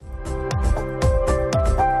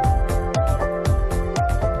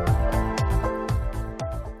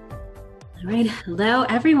Hello,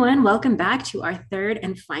 everyone. Welcome back to our third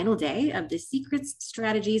and final day of the secrets,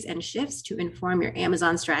 strategies, and shifts to inform your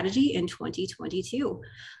Amazon strategy in 2022.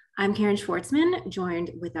 I'm Karen Schwartzman,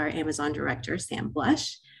 joined with our Amazon director, Sam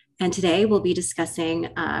Blush. And today we'll be discussing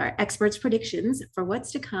our experts' predictions for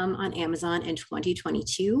what's to come on Amazon in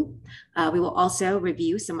 2022. We will also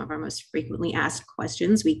review some of our most frequently asked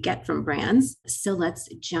questions we get from brands. So let's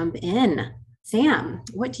jump in. Sam,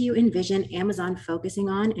 what do you envision Amazon focusing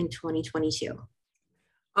on in 2022?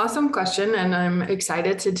 Awesome question, and I'm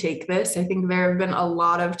excited to take this. I think there have been a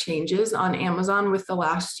lot of changes on Amazon with the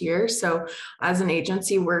last year. So, as an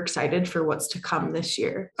agency, we're excited for what's to come this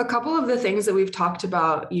year. A couple of the things that we've talked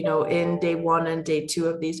about, in day one and day two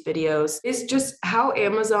of these videos is just how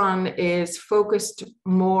Amazon is focused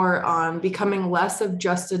more on becoming less of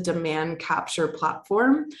just a demand capture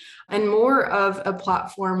platform and more of a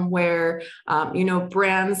platform where,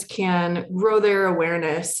 brands can grow their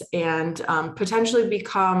awareness and potentially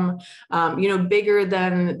become bigger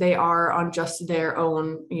than they are on just their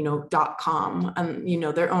own, .com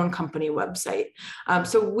and, their own company website.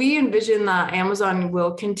 So we envision that Amazon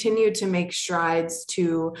will continue to make strides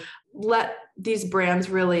to let these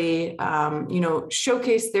brands really,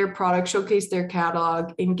 showcase their product, showcase their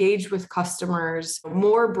catalog, engage with customers,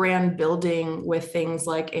 more brand building with things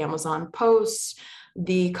like Amazon Posts,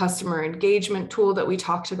 the customer engagement tool that we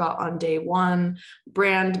talked about on day one,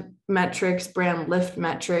 brand metrics, brand lift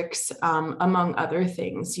metrics, among other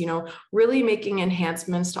things, really making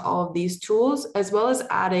enhancements to all of these tools, as well as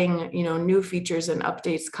adding, new features and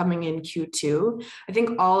updates coming in Q2. I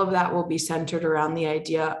think all of that will be centered around the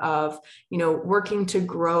idea of, working to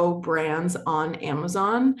grow brands on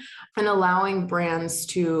Amazon and allowing brands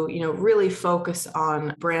to, really focus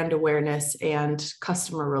on brand awareness and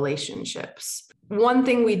customer relationships. One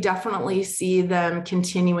thing we definitely see them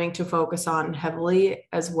continuing to focus on heavily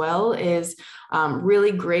as well is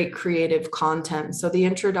really great creative content. So the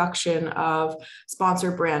introduction of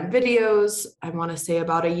sponsored brand videos, I want to say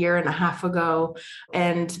about a year and a half ago,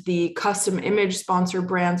 and the custom image sponsored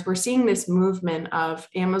brands, we're seeing this movement of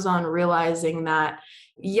Amazon realizing that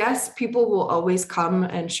yes, people will always come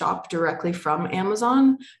and shop directly from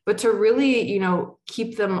Amazon, but to really,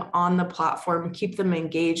 keep them on the platform, keep them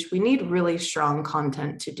engaged, we need really strong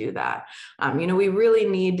content to do that. We really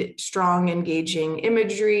need strong, engaging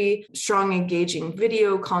imagery, strong, engaging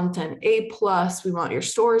video content, A+. We want your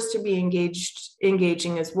stores to be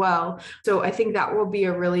engaging as well. So I think that will be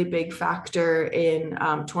a really big factor in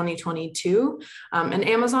 2022. And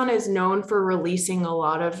Amazon is known for releasing a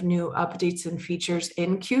lot of new updates and features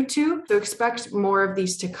in Q2. So expect more of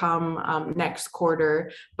these to come next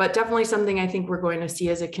quarter, but definitely something I think we're going to see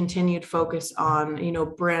as a continued focus on,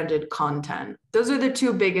 branded content. Those are the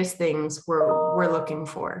two biggest things we're looking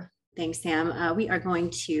for. Thanks, Sam. We are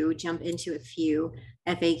going to jump into a few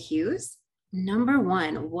FAQs. Number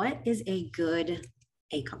one, what is a good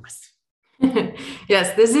ACOS?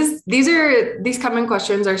 Yes, these common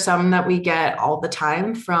questions are some that we get all the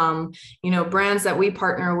time from, brands that we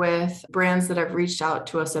partner with, brands that have reached out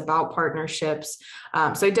to us about partnerships.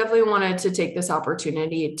 So I definitely wanted to take this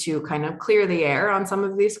opportunity to kind of clear the air on some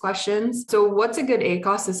of these questions. So what's a good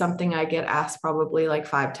ACOS is something I get asked probably like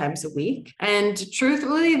 5 times a week. And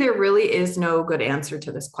truthfully, there really is no good answer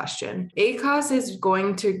to this question. ACOS is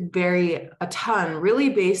going to vary a ton, really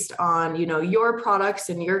based on, your products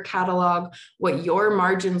and your catalog, what your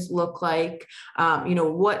margins look like,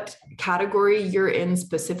 what category you're in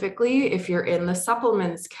specifically. If you're in the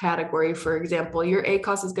supplements category, for example, your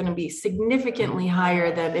ACOS is going to be significantly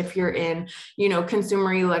higher than if you're in,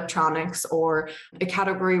 consumer electronics or a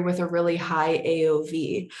category with a really high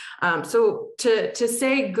AOV. So to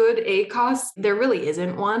say good ACOS, there really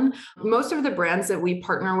isn't one. Most of the brands that we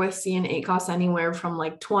partner with see an ACOS anywhere from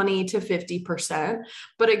like 20 to 50%.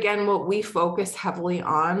 But again, what we focus heavily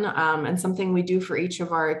on, and something we do for each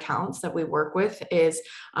of our accounts that we work with is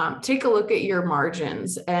take a look at your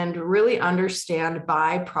margins and really understand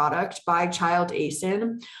by product, by child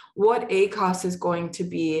ASIN, what ACOS is going to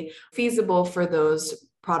be feasible for those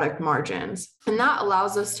product margins. And that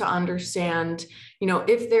allows us to understand,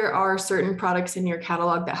 if there are certain products in your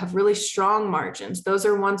catalog that have really strong margins, those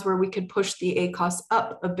are ones where we could push the ACOS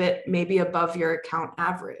up a bit, maybe above your account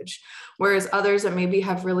average. Whereas others that maybe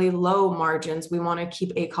have really low margins, we want to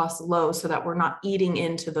keep ACOS low so that we're not eating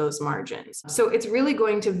into those margins. So it's really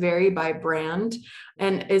going to vary by brand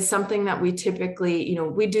and is something that we typically,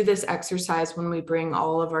 we do this exercise when we bring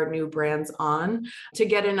all of our new brands on to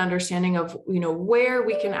get an understanding of, where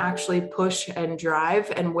we can actually push and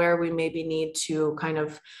drive and where we maybe need to also kind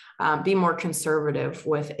of be more conservative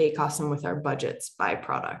with ACOS and with our budgets by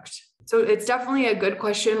product. So it's definitely a good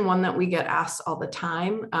question, one that we get asked all the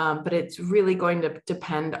time, but it's really going to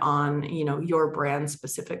depend on, your brand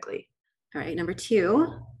specifically. All right, number 2,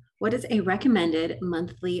 what is a recommended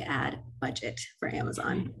monthly ad budget for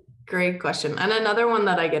Amazon? Great question. And another one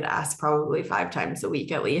that I get asked probably 5 times a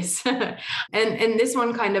week at least. and this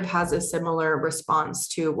one kind of has a similar response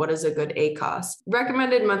to what is a good ACOS.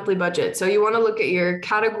 Recommended monthly budget. So you want to look at your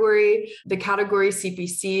category, the category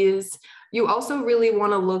CPCs. You also really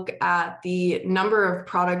want to look at the number of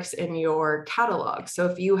products in your catalog. So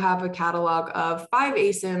if you have a catalog of 5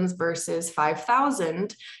 ASINs versus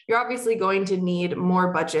 5,000, you're obviously going to need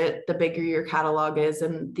more budget the bigger your catalog is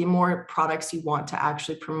and the more products you want to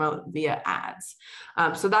actually promote via ads.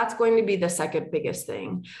 So that's going to be the second biggest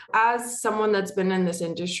thing. As someone that's been in this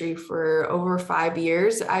industry for over 5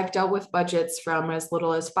 years, I've dealt with budgets from as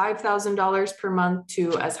little as $5,000 per month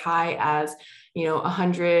to as high as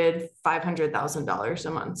 $100,000, $500,000 a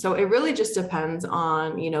month. So it really just depends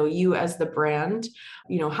on, you as the brand,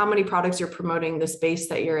 how many products you're promoting, the space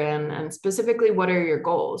that you're in, and specifically what are your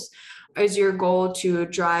goals? Is your goal to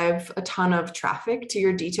drive a ton of traffic to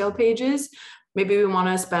your detail pages? Maybe we want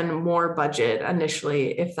to spend more budget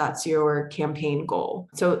initially if that's your campaign goal.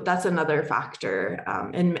 So that's another factor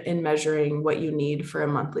in measuring what you need for a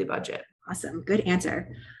monthly budget. Awesome. Good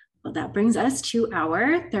answer. Well, that brings us to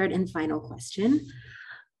our third and final question.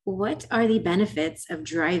 What are the benefits of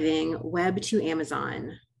driving web to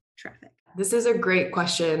Amazon traffic? This is a great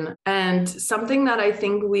question and something that I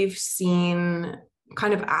think we've seen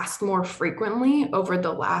kind of asked more frequently over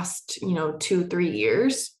the last, 2-3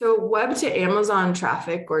 years. So web to Amazon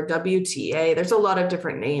traffic, or WTA, there's a lot of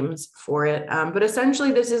different names for it. But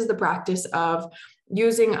essentially this is the practice of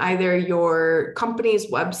using either your company's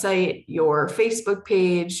website, your Facebook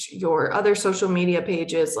page, your other social media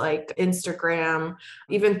pages like Instagram,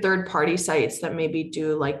 even third-party sites that maybe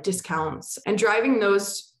do like discounts, and driving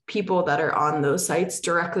those people that are on those sites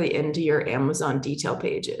directly into your Amazon detail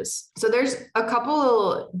pages. So there's a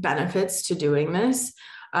couple benefits to doing this.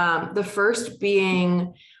 The first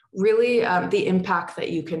being really the impact that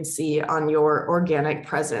you can see on your organic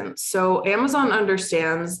presence. So Amazon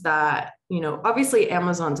understands that, obviously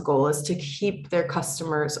Amazon's goal is to keep their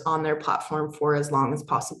customers on their platform for as long as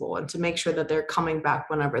possible and to make sure that they're coming back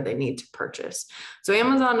whenever they need to purchase. So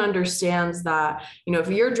Amazon understands that, if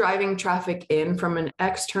you're driving traffic in from an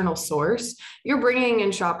external source, you're bringing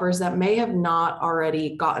in shoppers that may have not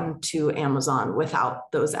already gotten to Amazon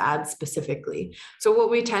without those ads specifically. So what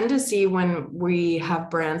we tend to see when we have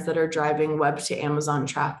brands that are driving web to Amazon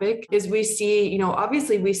traffic is we see,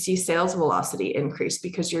 obviously we see sales velocity increase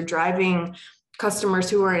because you're driving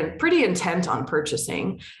customers who are pretty intent on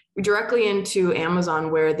purchasing directly into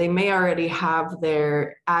Amazon, where they may already have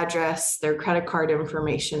their address, their credit card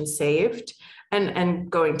information saved and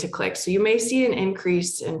going to click. So you may see an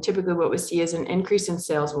increase, and typically what we see is an increase in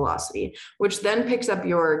sales velocity, which then picks up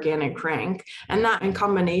your organic rank. And that in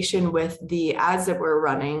combination with the ads that we're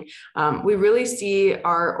running, we really see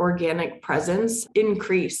our organic presence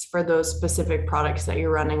increase for those specific products that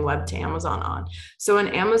you're running web to Amazon on. So in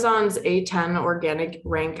Amazon's A10 organic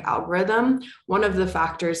rank algorithm, one of the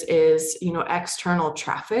factors is, external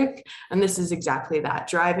traffic. And this is exactly that,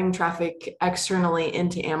 driving traffic externally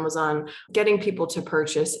into Amazon, getting people to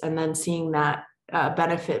purchase, and then seeing that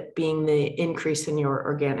benefit being the increase in your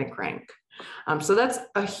organic rank. So that's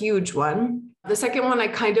a huge one. The second one I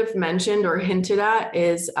kind of mentioned or hinted at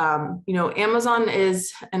is, Amazon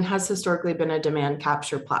is and has historically been a demand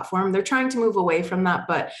capture platform. They're trying to move away from that.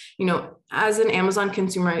 But, as an Amazon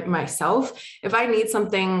consumer myself, if I need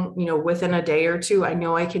something, within a day or two, I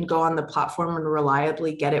know I can go on the platform and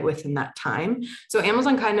reliably get it within that time. So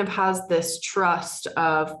Amazon kind of has this trust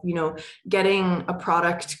of, getting a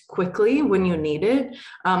product quickly when you need it.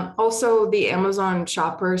 Also, the Amazon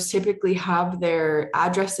shoppers typically have their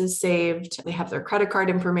addresses saved. They have their credit card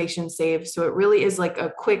information saved. So it really is like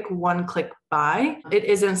a quick one-click buy. It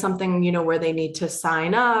isn't something, where they need to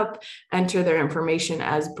sign up, enter their information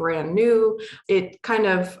as brand new. It kind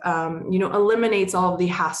of, eliminates all of the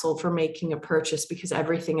hassle for making a purchase because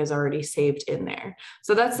everything is already saved in there.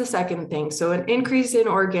 So that's the second thing. So an increase in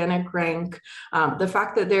organic rank, the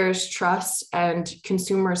fact that there's trust and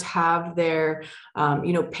consumers have their,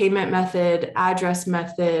 payment method, address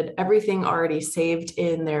method, everything already saved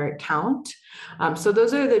in their account. So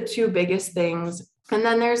those are the two biggest things. And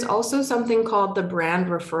then there's also something called the brand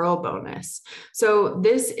referral bonus. So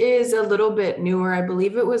this is a little bit newer. I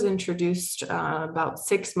believe it was introduced about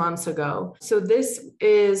 6 months ago. So this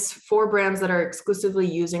is for brands that are exclusively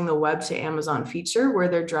using the web to Amazon feature where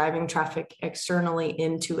they're driving traffic externally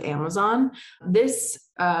into Amazon. This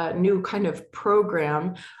new kind of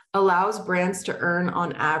program allows brands to earn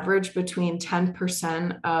on average between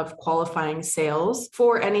 10% of qualifying sales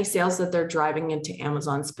for any sales that they're driving into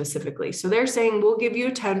Amazon specifically. So they're saying we'll give you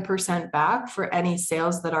 10% back for any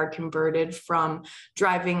sales that are converted from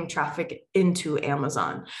driving traffic into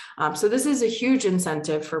Amazon. So this is a huge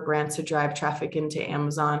incentive for brands to drive traffic into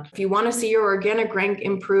Amazon. If you want to see your organic rank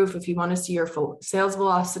improve, if you want to see your sales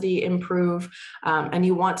velocity improve, and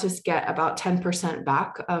you want to get about 10%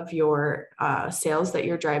 back of your sales that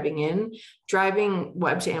you're driving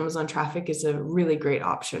web to Amazon traffic is a really great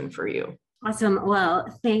option for you. Awesome. Well,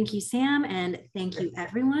 thank you, Sam, and thank you,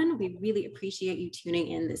 everyone. We really appreciate you tuning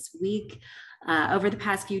in this week. Over the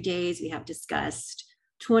past few days, we have discussed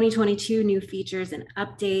 2022 new features and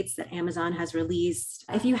updates that Amazon has released.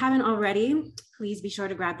 If you haven't already, please be sure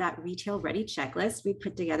to grab that Retail Ready checklist we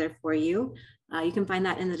put together for you. You can find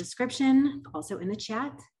that in the description, also in the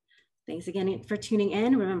chat. Thanks again for tuning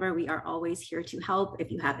in. Remember, we are always here to help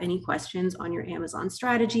if you have any questions on your Amazon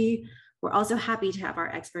strategy. We're also happy to have our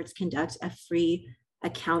experts conduct a free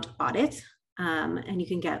account audit, and you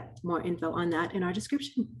can get more info on that in our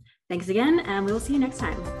description. Thanks again, and we will see you next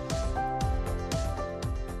time.